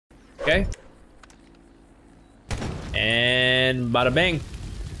Okay. And bada bang.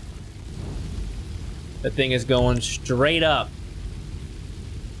 The thing is going straight up.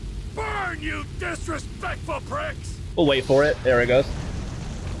 Burn, you disrespectful pricks! We'll wait for it. There it goes.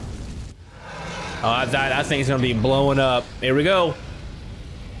 Oh, that thing's gonna be blowing up. Here we go.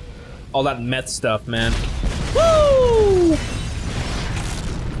 All that meth stuff, man. Woo!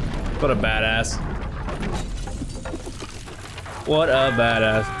 What a badass. What a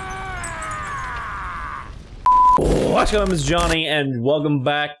badass. What's going on, Miss Johnny, and welcome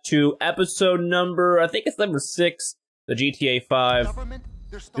back to episode number, I think it's number 6, the GTA 5.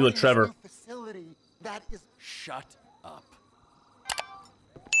 Do a Trevor. That is shut up.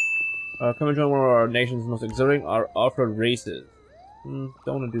 Come and join one of our nation's most exciting off-road races. Don't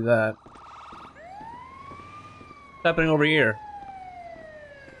want to do that. What's happening over here?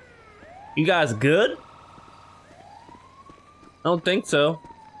 You guys good? I don't think so.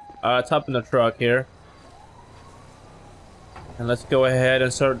 Let's hop in the truck here. And let's go ahead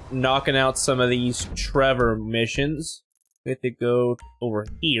and start knocking out some of these Trevor missions. We have to go over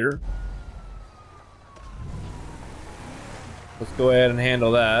here. Let's go ahead and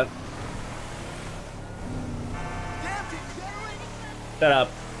handle that. Shut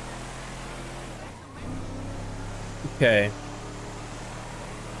up. Okay.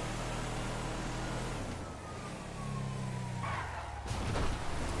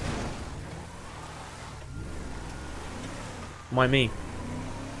 Why me?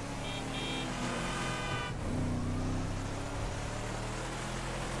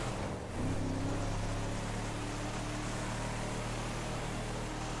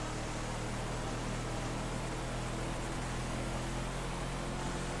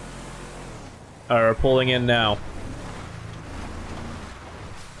 Alright, we're pulling in now.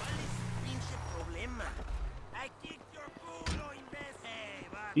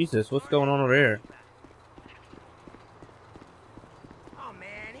 Jesus, what's going on over here? Oh man,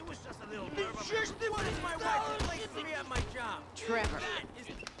 he was just a little nervous. What is my wife replacing me at my job? Trevor,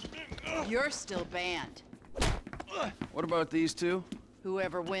 you're still banned. What about these two?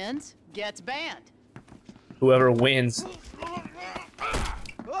 Whoever wins gets banned. Whoever wins.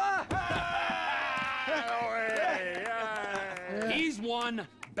 He's one.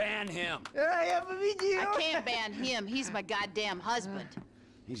 Ban him. I can't ban him. He's my goddamn husband.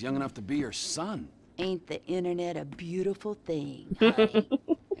 He's young enough to be your son. Ain't the internet a beautiful thing, honey?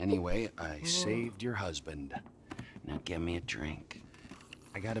 Anyway, I saved your husband. Now get me a drink.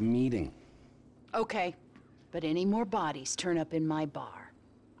 I got a meeting. Okay, but any more bodies turn up in my bar,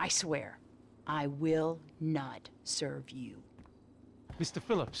 I swear, I will not serve you. Mr.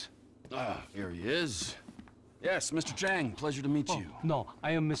 Phillips. Ah, here he is. Yes, Mr. Chang, pleasure to meet you. No,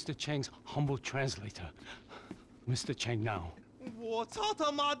 I am Mr. Chang's humble translator. Mr. Chang now. 我操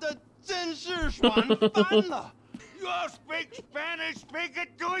他妈的，真是爽翻了 ！You all speak Spanish, speak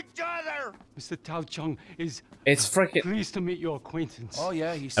it to each other. Mr. Tao Chung is It's freaking. pleased to meet your acquaintance. Oh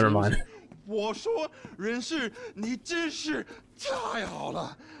yeah, he's. Never mind. 我说，人事，你真是太好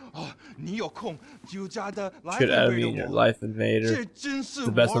了啊！你有空就加的来 Should add me 陪 in your 我， life invader. 这真是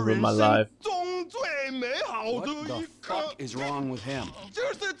The best 我 of 人 my 生 life. 中最美好的 What 一 the 刻。 fuck is wrong with him?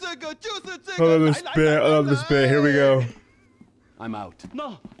 就是这个，就是这 I 个。 love this bit. I love this bit. Here we go. I'm out.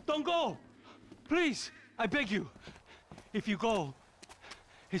 No, don't go! Please, I beg you. If you go,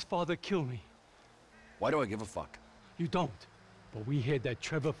 his father kill me. Why do I give a fuck? You don't. But we hear that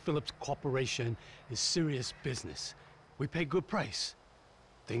Trevor Phillips Corporation is serious business. We pay good price.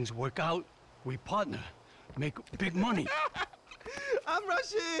 Things work out, we partner, make big money. I'm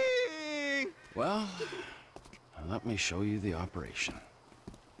rushing. Well, let me show you the operation.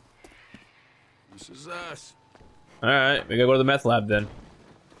 This is us. Alright, we gotta go to the meth lab then.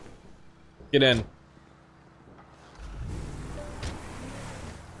 Get in.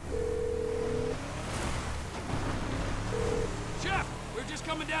 Chef, we're just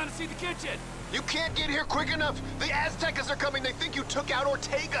coming down to see the kitchen. You can't get here quick enough. The Aztecas are coming. They think you took out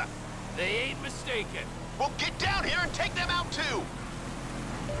Ortega. They ain't mistaken. Well, get down here and take them out too.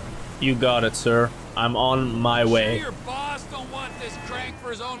 You got it, sir. I'm on my Sure way. your boss don't want this crank for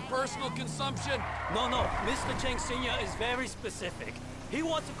his own personal consumption? No, Mr. Cheng Sr. is very specific. He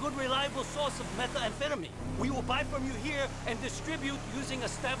wants a good, reliable source of methamphetamine. We will buy from you here and distribute using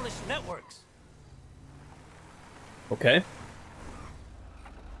established networks. Okay.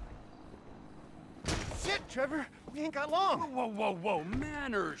 Shit, Trevor, we ain't got long. Whoa,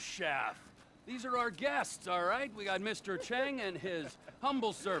 manners, chef. These are our guests, all right? We got Mr. Cheng and his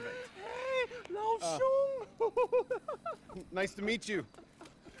humble servant. Hey, Lao Shung. Nice to meet you.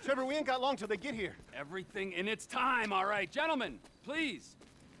 Trevor, we ain't got long till they get here. Everything in its time, all right. Gentlemen, please.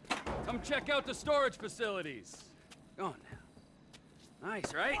 Come check out the storage facilities. Go on now.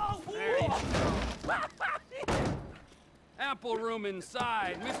 Nice, right? There you go. Ample room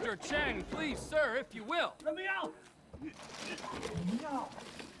inside. Mr. Cheng, please, sir, if you will. Let me out!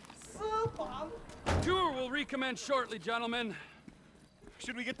 Tour will recommence shortly, gentlemen.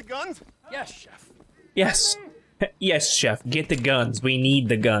 Should we get the guns? Yes, chef. Yes. Yes, chef. Get the guns. We need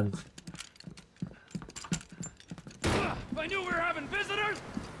the guns. If I knew we were having visitors,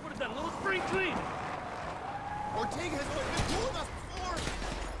 would have done a little spring clean. Ortega has been cool with us before.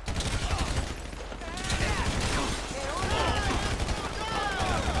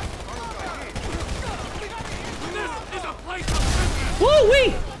 This is a place of business.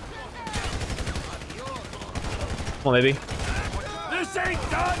 Woo-wee! Come on, baby. This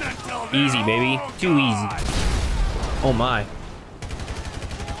ain't done until now. Easy, baby. Oh, Too God. easy. Oh, my.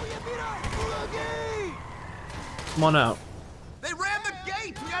 Come on out. They ran the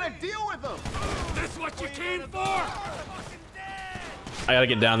gate. We gotta deal with them. This what you came for? I gotta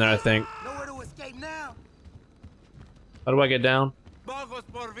get down there, I think. Nowhere to escape now. How do I get down? Vamos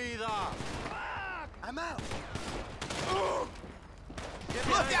por vida. I'm out.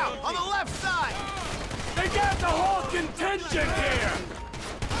 Look out on the left side. They got the whole contention here.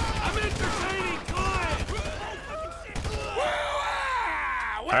 I'm entertaining clients.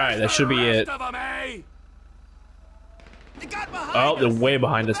 All right, that should be it. Of them, eh? They got behind Oh, they're us. way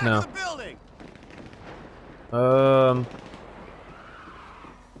behind us Back now. to the building. I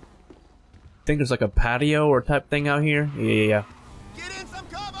think there's like a patio or type thing out here. Yeah. Get in some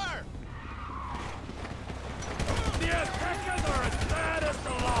cover. The Aztecas are as bad as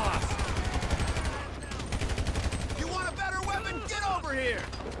the lost. You want a better weapon? Get over here.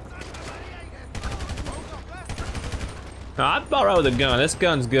 No, I'm all right with a gun. This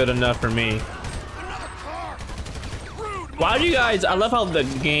gun's good enough for me. Why do you guys? I love how the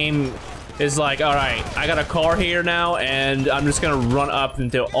game is like, all right, I got a car here now, and I'm just gonna run up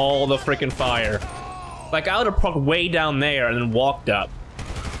into all the freaking fire. Like I would have parked way down there and then walked up.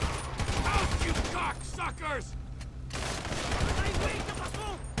 Out, you cocksuckers!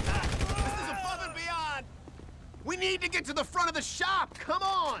 This is above and beyond. We need to get to the front of the shop. Come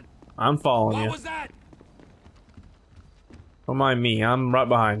on. I'm following What you. was that? Don't mind me. I'm right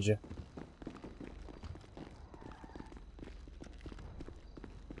behind you.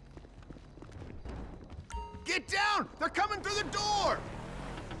 Get down. They're coming through the door.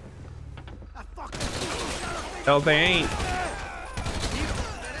 Hell, they ain't.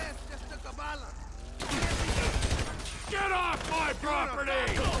 Get off my property!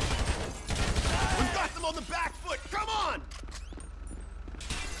 We've got them on the back foot. Come on.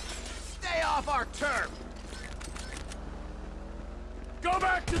 Stay off our turf. Go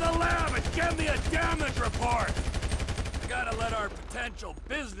back to the lab and give me a damage report! We gotta let our potential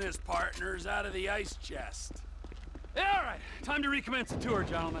business partners out of the ice chest. Yeah, all right. Time to recommence the tour,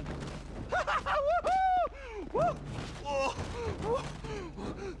 gentlemen.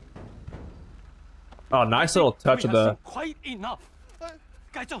 Oh, nice little touch of the. Quite enough.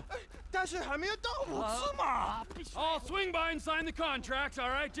 改正。但是还没有到我是嘛？ I'll swing by and sign the contracts, all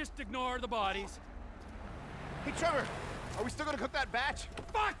right? Just ignore the bodies. Hey, Trevor. Are we still gonna cook that batch?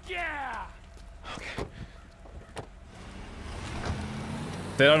 Fuck yeah!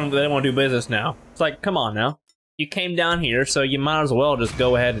 They don't want to do business now. It's like, come on now. You came down here, so you might as well just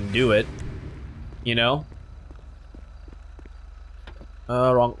go ahead and do it. You know?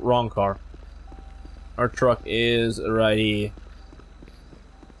 Wrong car. Our truck is right here.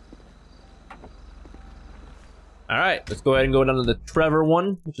 Alright, let's go ahead and go down to the Trevor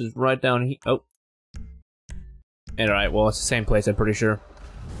one, which is right down here. Oh. And alright, well, it's the same place, I'm pretty sure.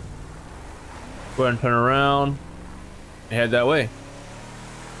 Go ahead and turn around and head that way.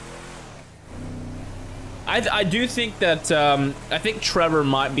 I do think that, I think Trevor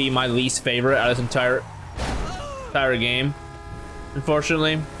might be my least favorite out of this entire game,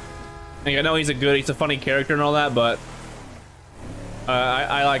 unfortunately. Like, I know he's a funny character and all that, but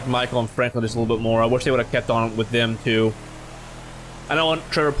I like Michael and Franklin just a little bit more. I wish they would have kept on with them too. I know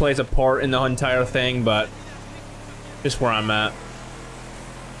Trevor plays a part in the entire thing, but just where I'm at.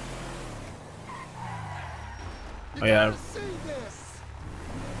 Oh yeah.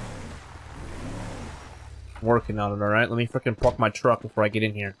 Working on it, alright? Let me frickin' park my truck before I get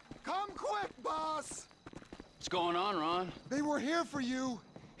in here. Come quick, boss. What's going on, Ron? They were here for you.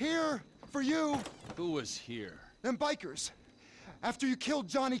 Here for you. Who was here? Them bikers. After you killed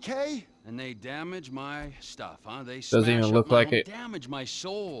Johnny K. And they damage my stuff, huh? They Doesn't even smash look up my like home, it. Damage my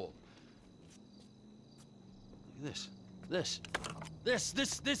soul. Look at this. This.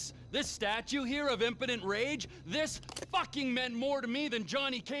 This statue here of impotent rage, this fucking meant more to me than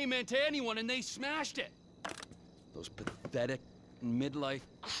Johnny K meant to anyone, and they smashed it. Those pathetic midlife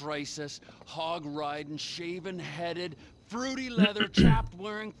crisis, hog-riding, shaven-headed, fruity leather,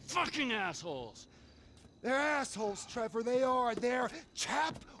 chapped-wearing fucking assholes. They're assholes, Trevor. They are. They're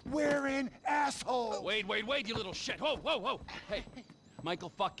chap-wearing assholes. Wait, you little shit. Whoa. Hey,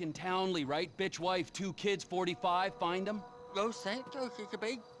 Michael fucking Townley, right? Bitch wife, 2 kids, 45. Find them. Los Santos is a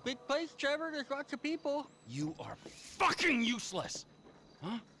big place, Trevor. There's lots of people. You are fucking useless.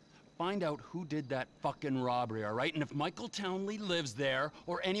 Huh? Find out who did that fucking robbery, all right? And if Michael Townley lives there,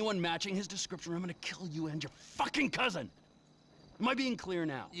 or anyone matching his description, I'm gonna kill you and your fucking cousin. Am I being clear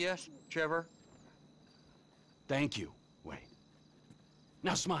now? Yes, Trevor. Thank you. Wait.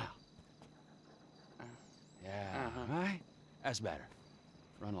 Now smile. Yeah, right? That's better.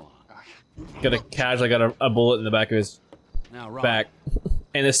 Run along. Got a bullet in the back of his Now, Ron, back.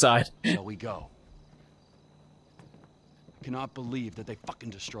 And this side. shall we go? I cannot believe that they fucking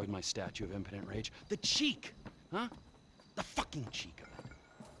destroyed my statue of impotent rage. The cheek! Huh? The fucking cheek of it.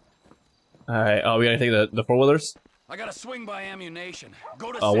 Alright, oh, we gotta take the four-wheelers? I gotta swing by ammunition.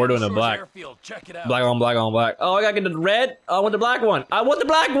 Go to Oh, we're doing Sandy the Shores black. Airfield. Check it out. Black on black on black. Oh, I gotta get the red? Oh, I want the black one. I want the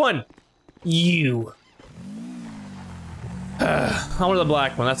black one! You. I want the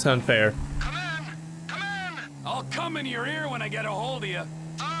black one, that's unfair. Come in. I'll come in your ear when I get a hold of you.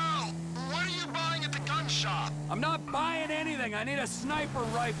 Oh, what are you buying at the gun shop? I'm not buying anything. I need a sniper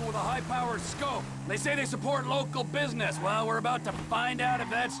rifle with a high-powered scope. They say they support local business. Well, we're about to find out if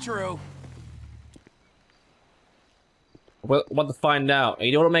that's true. What to find out?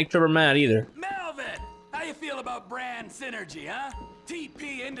 You don't want to make Trevor mad either. Melvin! How you feel about brand synergy, huh?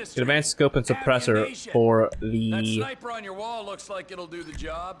 TP Industries. Get advanced scope and suppressor Ammunition. for That the sniper on your wall looks like it'll do the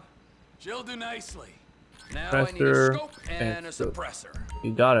job. She'll do nicely. Now I need a suppressor scope and a scope. suppressor.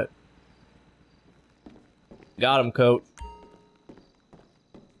 You got it. Got him, coach.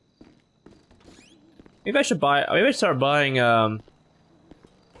 Maybe I should buy. Maybe I should start buying Ron!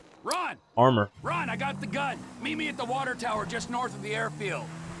 armor. Ron, I got the gun. Meet me at the water tower just north of the airfield.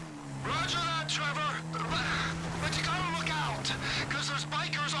 Roger that, Trevor. But you gotta look out, because there's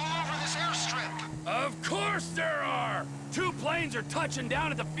bikers all over this airstrip. Of course there are! 2 planes are touching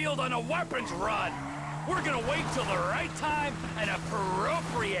down at the field on a weapons run. We're gonna wait till the right time and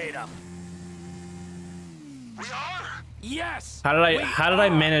appropriate them. We are? Yes! How did I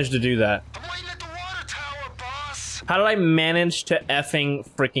manage to do that? I'm waiting at the water tower, boss. How did I manage to effing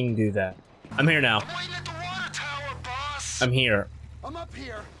freaking do that? I'm here now. I'm waiting at the water tower, boss. I'm here. I'm up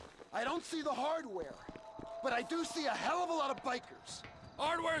here. I don't see the hardware, but I do see a hell of a lot of bikers.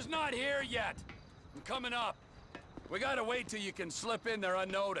 Hardware's not here yet. I'm coming up. We gotta wait till you can slip in there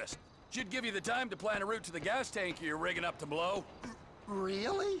unnoticed. Should give you the time to plan a route to the gas tank you're rigging up to blow.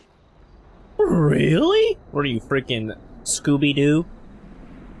 Really? Really? What are you, freaking Scooby-Doo?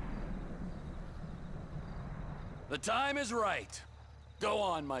 The time is right. Go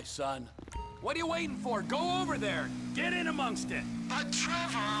on, my son. What are you waiting for? Go over there. Get in amongst it. But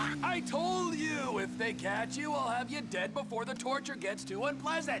Trevor... I told you, if they catch you, I'll have you dead before the torture gets too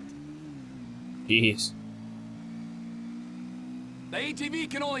unpleasant. Jeez. The ATV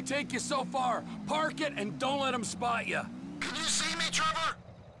can only take you so far. Park it and don't let them spot you. Can you see me, Trevor?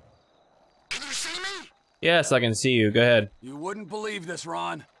 Can you see me? Yes, I can see you. Go ahead. You wouldn't believe this,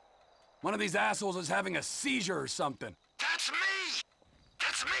 Ron. One of these assholes is having a seizure or something. That's me!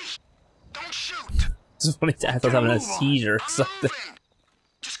 That's me! Don't shoot! This is funny. I was having a seizure or I'm something. moving.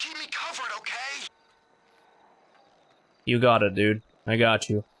 Just keep me covered, okay? You got it, dude. I got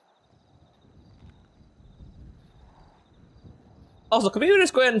you. Also, can we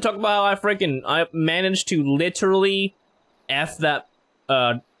just go ahead and talk about how I managed to literally F that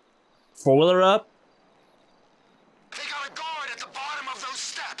four-wheeler up? They got a guard at the bottom of those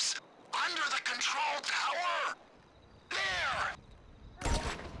steps, under the control tower. There!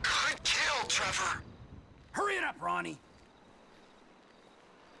 Good kill, Trevor. Hurry it up, Ronnie.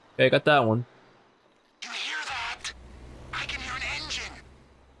 Okay, got that one. You hear that? I can hear an engine.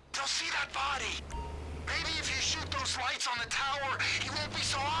 They'll see that body. Maybe if you shoot those lights on the tower, it won't be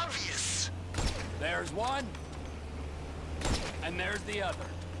so obvious. There's one. And there's the other.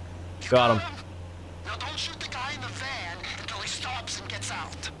 You Got him. Now don't shoot the guy in the van until he stops and gets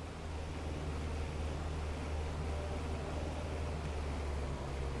out.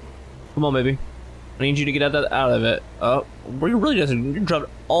 Come on, baby. I need you to get out of it. Oh, you really just you dropped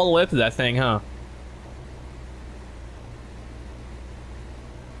all the way up to that thing, huh?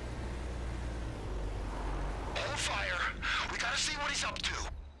 Hold fire. We gotta see what he's up to.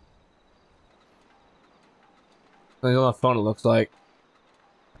 Something on my phone, it looks like.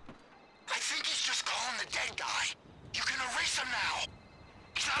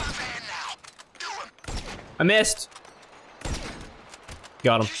 I missed.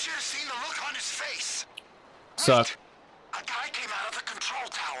 Got him. You should have seen the look on his face. Suck. Wait, a guy came out of the control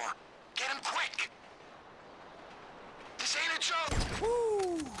tower. Get him quick. This ain't a joke.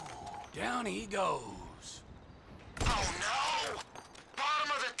 Woo! Down he goes. Oh no!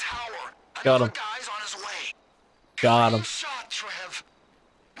 Bottom of the tower. Got him. Another guy's on his way. Got him. Shot, Trev.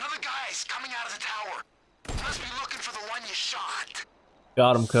 Another guy's coming out of the tower. Must be looking for the one you shot.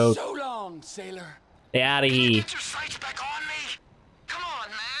 Got him, coach. So long, sailor. Stay out of here. Get your sights back on me. Come on,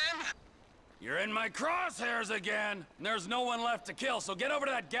 man. You're in my crosshairs again. And there's no one left to kill, so get over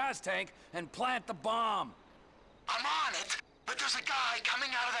to that gas tank and plant the bomb. I'm on it, but there's a guy coming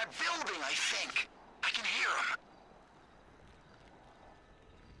out of that building, I think. I can hear him.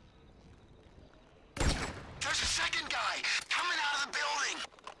 There's a second guy coming out of the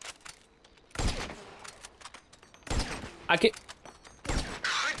building. I can't.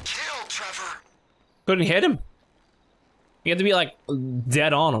 Good kill, Trevor. Couldn't hit him. You have to be like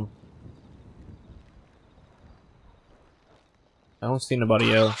dead on him. I don't see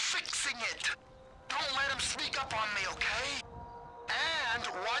nobody else. Fixing it. Don't let him sneak up on me, okay? And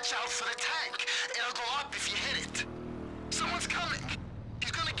watch out for the tank. It'll go up if you hit it. Someone's coming.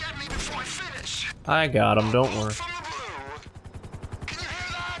 He's gonna get me before I finish. I got him. Don't worry. From the blue. Can you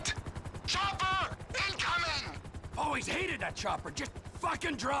hear that? Chopper incoming. Always hated that chopper. Just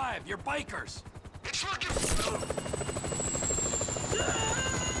fucking drive. You're bikers. It's looking.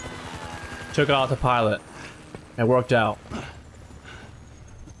 Took it off the pilot. It worked out.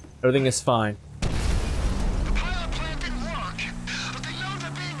 Everything is fine. The pilot plan didn't work, but they know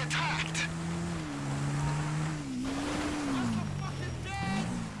they're being attacked.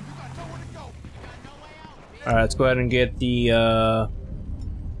 All right, let's go ahead and get the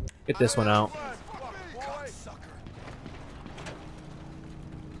get this one out.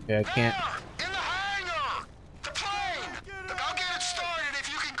 Okay, I can't. There, in the hangar! The plane! I'll get it started if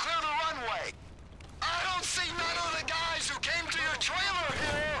you can clear the runway. I don't see none of the guys who came to your trailer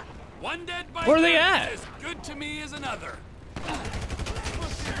here. One dead biker. Where are they at? As good to me as another.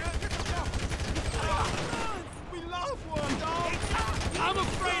 We lost one, dog. I'm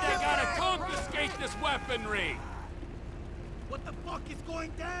afraid I gotta confiscate this weaponry. What the fuck is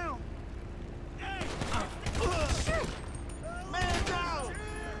going down? Hey! Man down!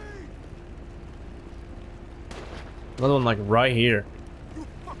 Another one like right here. You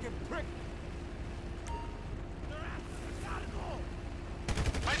fucking prick!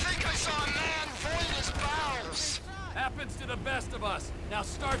 I think I saw a man void his bowels. Happens to the best of us. Now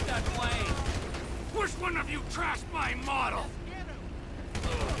start that plane. Which one of you trashed my model?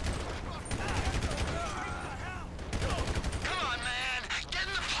 Come on, man. Get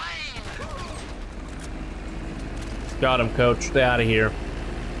in the plane. Got him, coach. Stay out of here.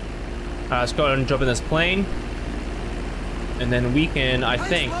 All right, let's go ahead and jump in this plane. And then we can, I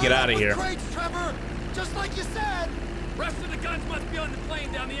think, get out of here. Crates, Trevor, just like you said. Rest of the guns must be on the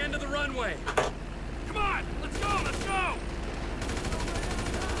plane down the end of the runway. Come on, let's go, let's go!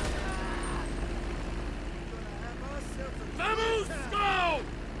 Vamos, go!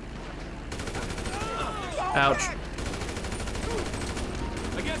 Ouch.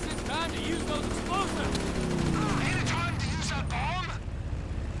 I guess it's time to use those explosives. Ain't it time to use that bomb?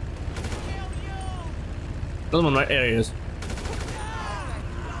 Another one right there he is.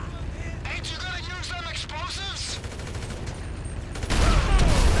 Ain't you gonna use them explosives?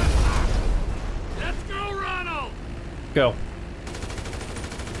 Let's go, Ronald! Go.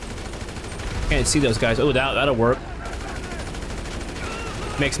 Can't see those guys. Oh, that'll work.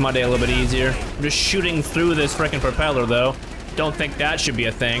 Makes my day a little bit easier. I'm just shooting through this freaking propeller, though. Don't think that should be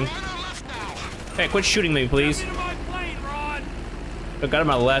a thing. Hey, quit shooting me, please. Get into my plane, Ron! I got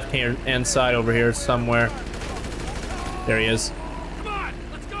him on my left hand side over here somewhere. There he is. Come on,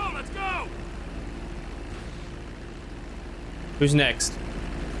 let's go, let's go! Who's next?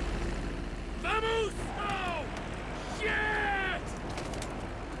 Vamos, go! Shit!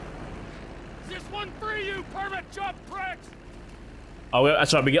 Is this one for you, permit jump pricks? Oh,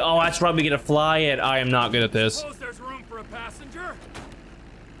 that's right. That's right. We get to fly it. I am not good at this. Suppose there's room for a passenger?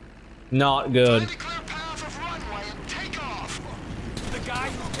 Not good. Find a clear path of runway and take off. The guy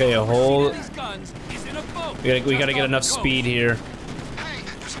who Okay, a whole. these guns is in a boat. We gotta just get off enough the coast. speed here. Hey,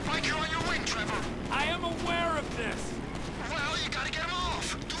 there's a biker on your wing, Trevor. I am aware of this. Well, you gotta get him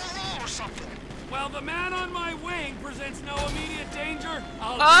off. Do a roll or something. While the man on my wing presents no immediate danger,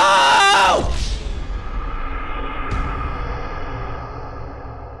 I'll... Oh!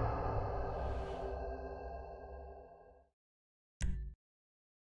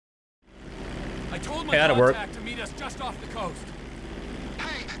 I told my Hey, that'll work. contact to meet us just off the coast.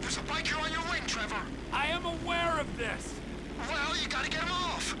 Hey, there's a biker on your wing, Trevor. Trevor. I am aware of this. Well, you gotta get him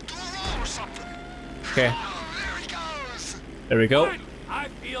off. Do a roll or something. Okay. Oh, there he goes. There we go. Good. I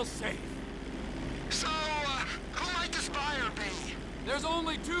feel safe. So, who might this buyer be? There's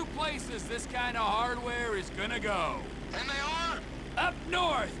only 2 places this kind of hardware is gonna go. And they are? Up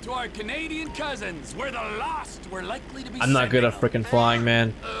north to our Canadian cousins, where the lost were likely to be. I'm not good at freaking flying,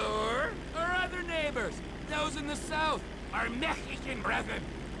 man. Or our other neighbors, those in the south, our Mexican brethren.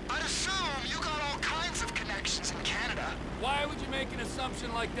 I'd assume you got all kinds of connections in Canada. Why would you make an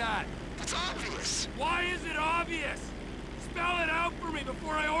assumption like that? It's obvious. Why is it obvious? Spell it out for me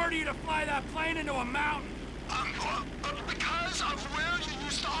before I order you to fly that plane into a mountain. Because of where you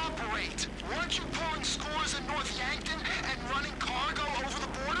used to operate. Weren't you pulling scores in North Yankton and running cargo over the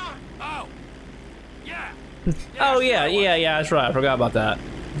border? Oh, yeah. Oh yeah, yeah, that's right. I forgot about that.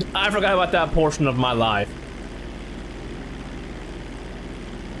 I forgot about that portion of my life.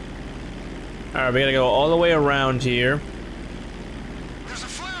 Alright, we gotta go all the way around here. There's a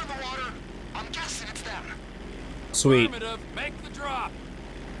flare in the water. I'm guessing it's them. Sweet. Affirmative. Make the drop.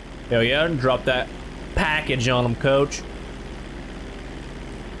 Hell yeah, drop that package on them, coach.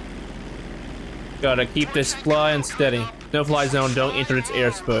 Gotta keep this flying steady. No fly zone, don't enter its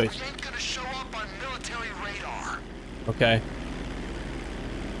airspace. We ain't gonna show up on military radar. Okay.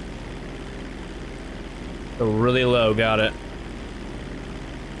 Go really low, got it.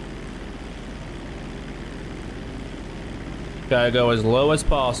 Gotta go as low as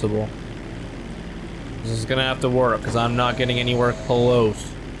possible. This is gonna have to work, because I'm not getting anywhere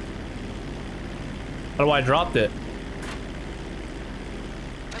close. How do I drop it?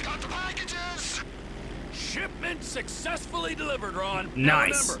 They got the packages. Shipment successfully delivered, Ron.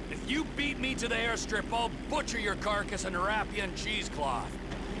 Nice. Now remember, if you beat me to the airstrip, I'll butcher your carcass and wrap you in cheesecloth.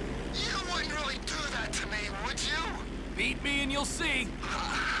 You wouldn't really do that to me, would you? Beat me and you'll see.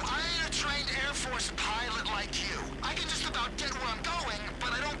 I ain't a trained Air Force pilot like you. I can just about get where I'm going,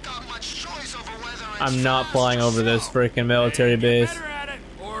 but I don't got much choice over whether it's I'm not fast flying or over this slow. freaking military Get base. better at it,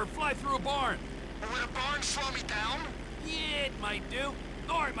 or fly through a barn. Would a barn slow me down? Yeah, it might do.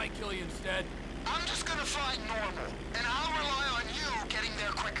 Or it might kill you instead. I'm just gonna fly normal, and I'll rely on you getting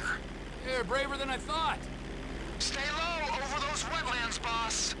there quicker. You're braver than I thought. Stay low over those wetlands,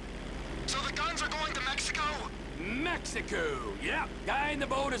 boss. So the guns are going to Mexico? Mexico. Yeah, guy in the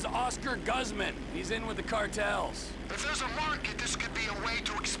boat is Oscar Guzman. He's in with the cartels. If there's a market, this could be a way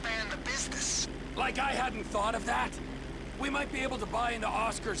to expand the business. Like I hadn't thought of that. We might be able to buy into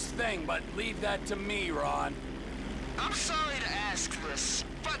Oscar's thing, but leave that to me, Ron. I'm sorry to ask this,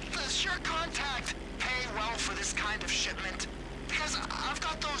 but does your contact pay well for this kind of shipment? Because I've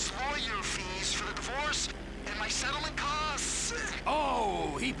got those lawyer fees for the divorce and my settlement costs.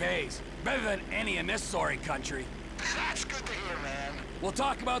 Oh, he pays. Better than any in this sorry country. That's good to hear, man. We'll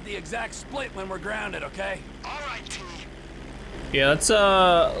talk about the exact split when we're grounded, okay? All right, T. Yeah,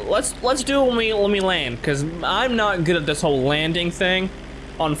 let's do it when we land, cause I'm not good at this whole landing thing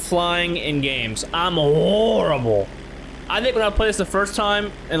on flying in games. I'm horrible. I think when I played this the first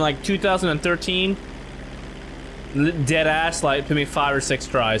time in like 2013, dead ass, like, took me 5 or 6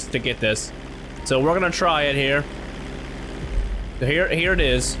 tries to get this. So we're gonna try it here. So here it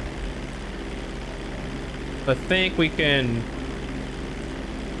is. I think we can.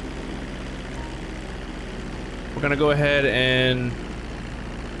 We're gonna go ahead and.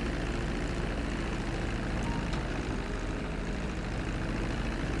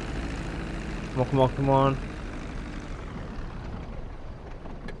 Come on, come on, come on.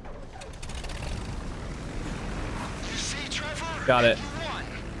 You see, Trevor? Got it. You won.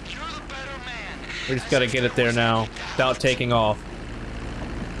 You're the better man. We just gotta get it there now without taking off.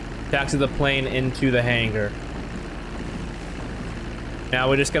 Taxi the plane into the hangar.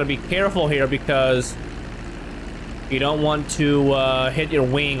 Now we just gotta be careful here because you don't want to hit your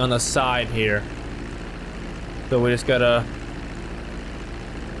wing on the side here. So we just gotta.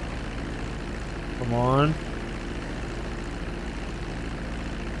 Come on.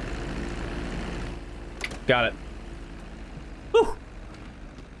 Got it. Whew.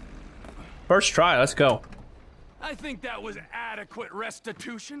 First try, let's go. I think that was adequate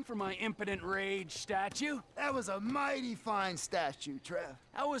restitution for my impotent rage statue. That was a mighty fine statue, Trev.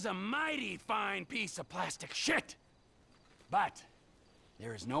 That was a mighty fine piece of plastic shit. But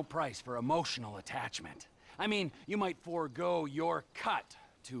there is no price for emotional attachment. I mean, you might forego your cut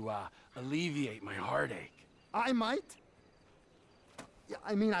to alleviate my heartache. I might? Yeah,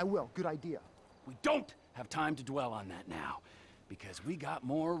 I mean, I will. Good idea. We don't have time to dwell on that now, because we got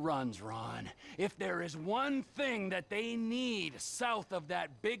more runs, Ron. If there is one thing that they need south of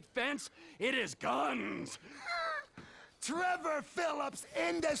that big fence, it is guns. Trevor Phillips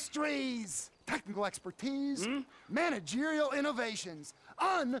Industries! technical expertise, managerial innovations.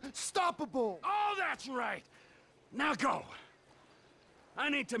 Unstoppable! Oh, that's right. Now go. I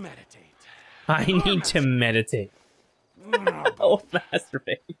need to meditate. I need to meditate. Oh,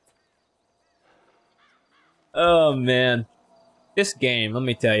 masturbate. Oh, man. This game, let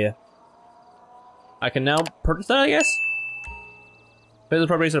me tell you. I can now purchase that, I guess? Business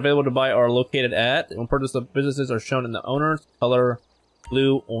properties are available to buy are located at. When purchase the businesses are shown in the owner's color,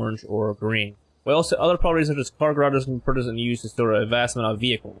 blue, orange, or green. We also other properties such as car garages can be purchased and used to store a vast amount of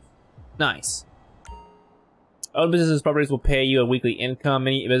vehicles. Nice. Other businesses properties will pay you a weekly income.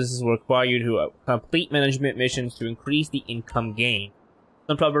 Many businesses will require you to complete management missions to increase the income gain.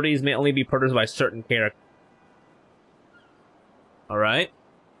 Some properties may only be purchased by certain characters. Alright.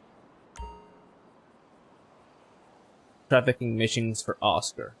 Trafficking missions for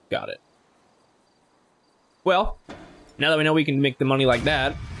Oscar. Got it. Well, now that we know we can make the money like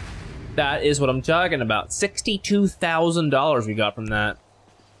that, that is what I'm talking about. $62,000 we got from that.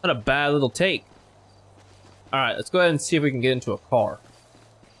 Not a bad little take. Alright, let's go ahead and see if we can get into a car.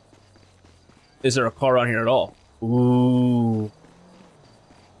 Is there a car around here at all? Ooh.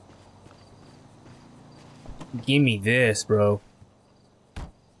 Give me this, bro.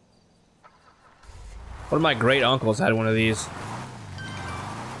 One of my great uncles had one of these.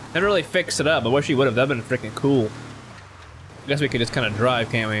 Never really fixed it up, but wish he would have. That'd been freaking cool. I guess we could just kind of drive,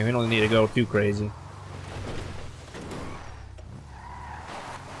 can't we? We don't need to go too crazy.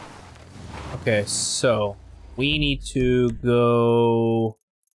 Okay, so we need to go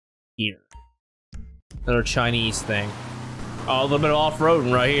here. Another Chinese thing. Oh, a little bit of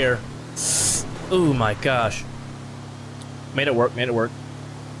off-roading right here. Oh my gosh. Made it work, made it work.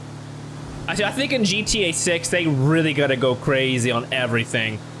 I think in GTA 6, they really gotta go crazy on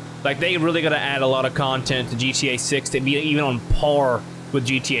everything. Like, they really gotta add a lot of content to GTA 6 to be even on par with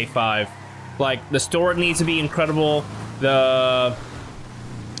GTA 5. Like, the story needs to be incredible. The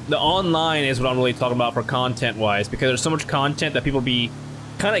online is what I'm really talking about for content-wise, because there's so much content that people be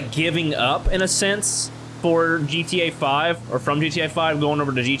kind of giving up, in a sense, for GTA 5, or from GTA 5 going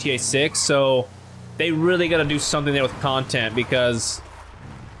over to GTA 6, so they really gotta do something there with content, because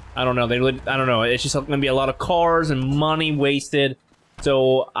I don't know, I don't know, it's just gonna be a lot of cars and money wasted.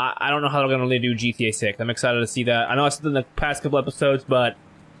 So I don't know how they're gonna really do GTA 6. I'm excited to see that. I know I said in the past couple episodes, but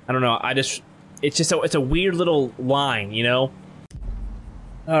I don't know. It's a weird little line, you know.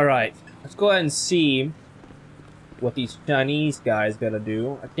 All right, let's go ahead and see what these Chinese guys gotta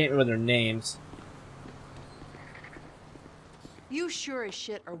do. I can't remember their names. You sure as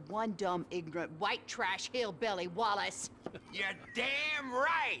shit are one dumb, ignorant, white trash hillbilly, Wallace. You're damn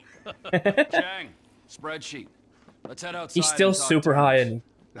right. Chang, spreadsheet. Let's head outside. He's still super high in.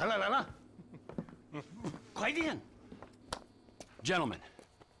 Gentlemen,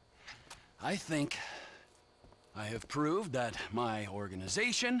 I think I have proved that my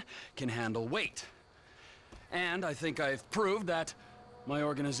organization can handle weight. And I think I've proved that my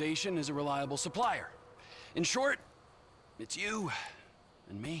organization is a reliable supplier. In short, it's you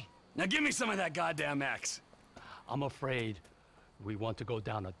and me. Now give me some of that goddamn X. I'm afraid we want to go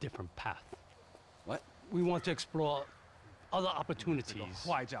down a different path. What? We want to explore other opportunities.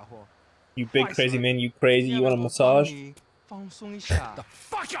 You big crazy man, you crazy, you want a massage? Shut the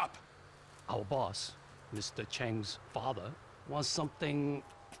fuck up! Our boss, Mr. Cheng's father, wants something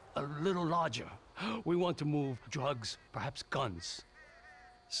a little larger. We want to move drugs, perhaps guns.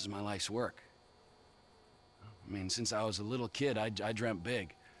 This is my life's work. I mean, since I was a little kid, I dreamt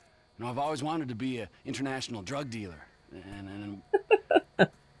big. You know, I've always wanted to be an international drug dealer and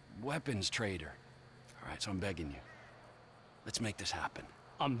weapons trader. All right, so I'm begging you. Let's make this happen.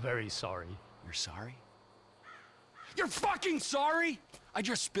 I'm very sorry. You're sorry? You're fucking sorry? I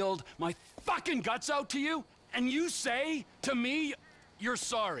just spilled my fucking guts out to you, and you say to me you're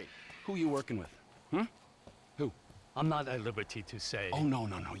sorry. Who are you working with? Hmm? Who? I'm not at liberty to say. Oh, no,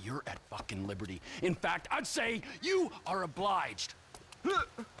 no, no. You're at fucking liberty. In fact, I'd say you are obliged.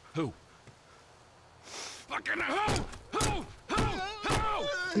 Who? Fucking who? Who?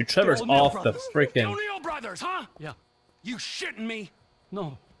 Dude, Trevor's off the freaking. O'Neill brothers, huh? Yeah. You shitting me?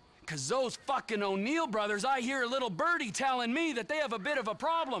 No. Cause those fucking O'Neill brothers, I hear a little birdie telling me that they have a bit of a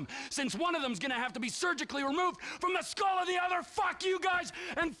problem, since one of them's gonna have to be surgically removed from the skull of the other. Fuck you guys,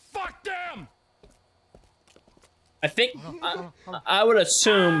 and fuck them! I think, I would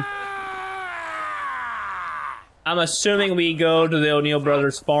assume, I'm assuming we go to the O'Neill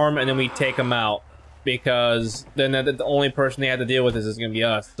brothers farm and then we take them out, because then the only person they have to deal with is gonna be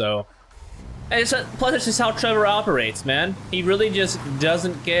us, so. And plus, it's just how Trevor operates, man. He really just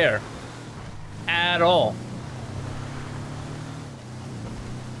doesn't care. At all.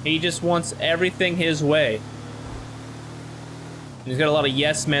 He just wants everything his way. He's got a lot of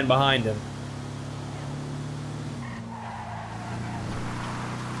yes men behind him.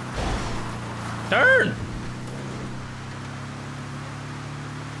 Turn!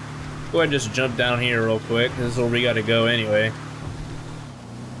 Go ahead and just jump down here real quick. This is where we gotta go anyway.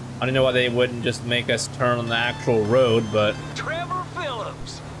 I don't know why they wouldn't just make us turn on the actual road, but... Trevor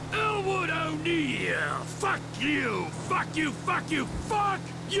Phillips. Elwood O'Neill! Fuck you! Fuck you! Fuck you! Fuck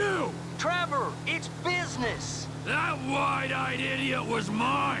you! Trevor, it's business. That wide-eyed idiot was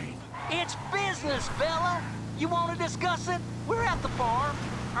mine! It's business, fella. You want to discuss it? We're at the farm.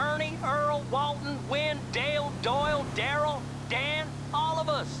 Ernie, Earl, Walton, Wynn, Dale, Doyle, Darrell, Dan, all of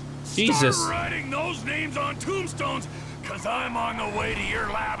us. Jesus. Start writing those names on tombstones, cause I'm on the way to your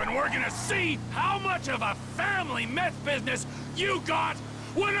lab and we're gonna see how much of a family meth business you got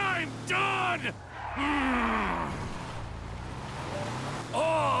when I'm done!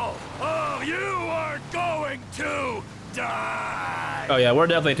 All of you are going to die! Oh yeah, we're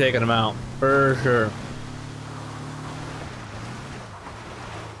definitely taking him out. For sure.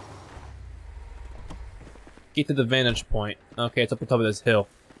 Get to the vantage point. Okay, it's up the top of this hill.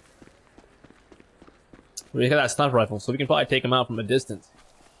 We got that sniper rifle, so we can probably take him out from a distance.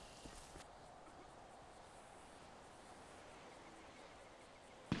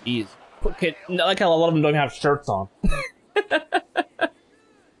 Jeez. Okay, I like how a lot of them don't even have shirts on.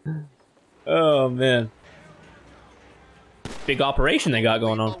 Oh, man. Big operation they got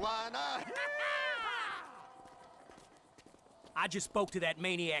going on. I just spoke to that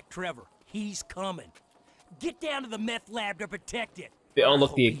maniac Trevor. He's coming. Get down to the meth lab to protect it. They all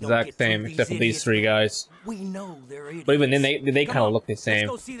look the exact same, except for these three guys. We know they're idiots. But even then, they kind of look the same.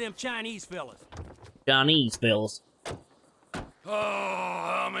 Let's go see them Chinese fellas. Chinese fellas. Oh,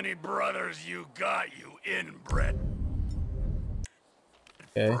 how many brothers you got, you inbred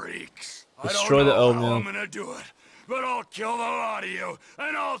Okay. freaks? Destroy I don't the know oatmeal. how I'm gonna do it, but I'll kill the lot of you,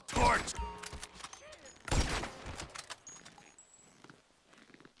 and I'll torch.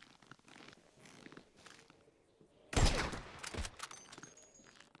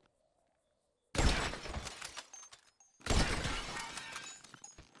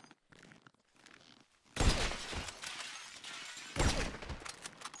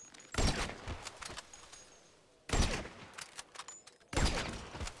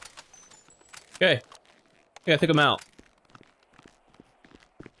 Okay. Yeah, I took them out.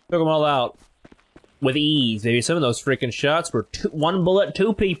 Took them all out. With ease, baby. Some of those freaking shots were one bullet,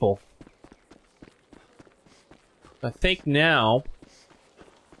 2 people. I think now...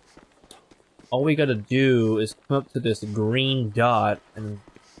 all we gotta do is come up to this green dot and...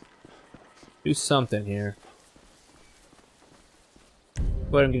 do something here.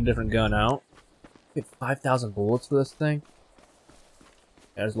 Go ahead and get a different gun out. Get 5,000 bullets for this thing.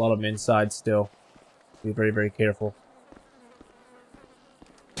 There's a lot of them inside still. Be very, very careful.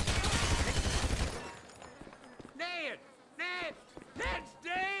 Ned! Ned! Ned's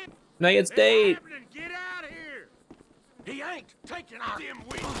dead! Ned's dead! Get out of here! He ain't taking our dim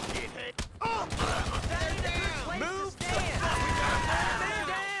wheat, shithead! Oh! Stay down! Move! Stand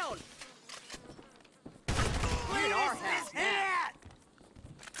down! We're in our house now.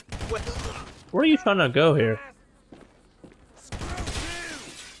 Where are you trying to go here?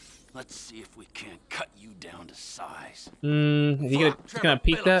 Let's see if we can't cut you down to size. Is he gonna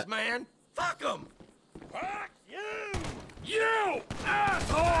peek that? Man. Fuck him! Fuck you! You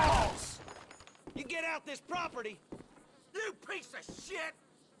assholes! You get out this property. You piece of shit!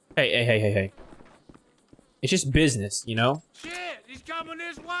 Hey. It's just business, you know? Shit! He's coming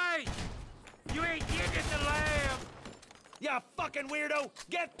this way! You ain't getting the lab! You fucking weirdo.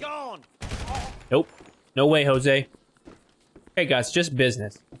 Get gone. Nope. No way, Jose. Hey guys, just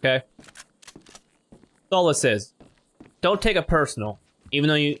business, okay? That's all this is. Don't take it personal, even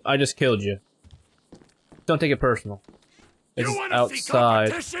though I just killed you. Don't take it personal. It's You wanna see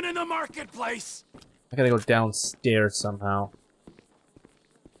outside. competition in the marketplace? I gotta go downstairs somehow.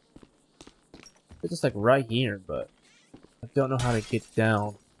 It's just like right here, but I don't know how to get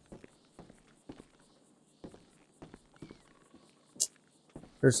down.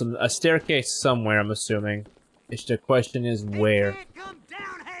 There's a staircase somewhere, I'm assuming. It's the question is where. He can't come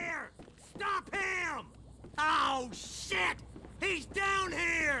down here. Stop him. Oh shit! He's down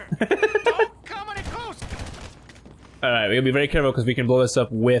here. Don't come any closer. Alright, we gotta be very careful because we can blow this up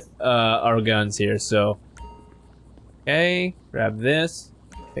with our guns here, so. Okay, grab this.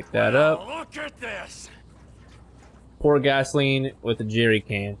 Pick that up. Look at this! Pour gasoline with a jerry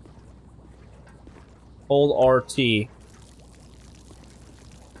can. Hold RT.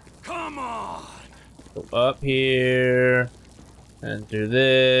 Come on! Go up here. And do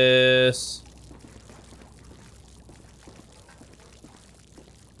this.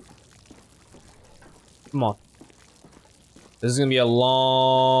 Come on. This is gonna be a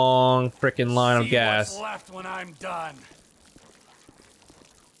long freaking line of gas. What's left when I'm done.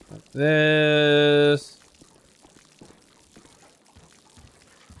 Like this.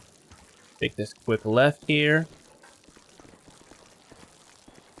 Take this quick left here.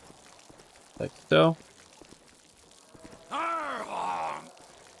 Like so.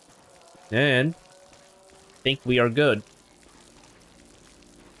 And I think we are good.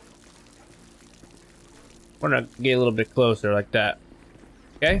 We're gonna get a little bit closer like that.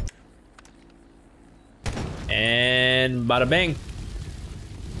 Okay. And bada bang.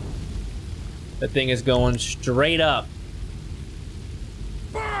 That thing is going straight up.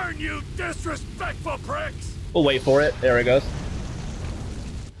 Burn, you disrespectful pricks! We'll wait for it. There it goes.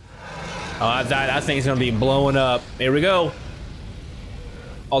 Oh, that thing's gonna be blowing up. Here we go.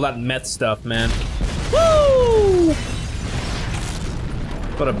 All that meth stuff, man. Woo!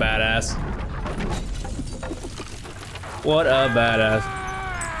 What a badass. What a badass.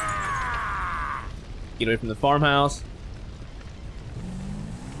 Get away from the farmhouse.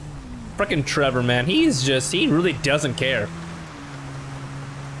 Frickin' Trevor, man. He really doesn't care.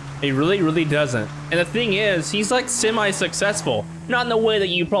 He really doesn't. And the thing is, he's like semi-successful. Not in the way that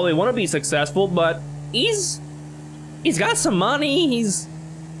you probably want to be successful, but he's got some money. He's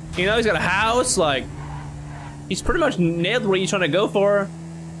got a house. Like, he's pretty much nailed where he's trying to go for.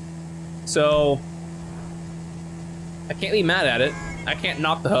 So I can't be mad at it. I can't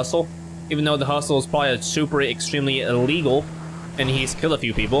knock the hustle, even though the hustle is probably super extremely illegal and he's killed a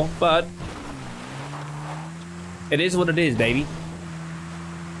few people, but it is what it is, baby.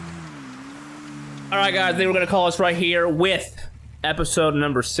 Alright guys, I think we're gonna call us right here with episode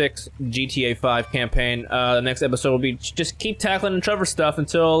number 6, GTA 5 campaign. The next episode will be just keep tackling the Trevor stuff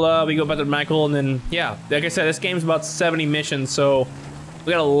until we go back to Michael, and then, yeah, like I said, this game's about 70 missions, so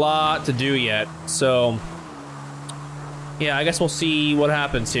we got a lot to do yet. So, yeah, I guess we'll see what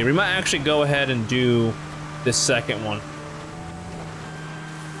happens here. We might actually go ahead and do this second one.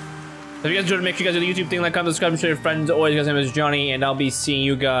 So if you guys enjoyed, make sure you guys do the YouTube thing, like, comment, subscribe, and show your friends. Always, guys, my name is Johnny, and I'll be seeing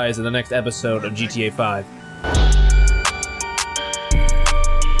you guys in the next episode of GTA 5.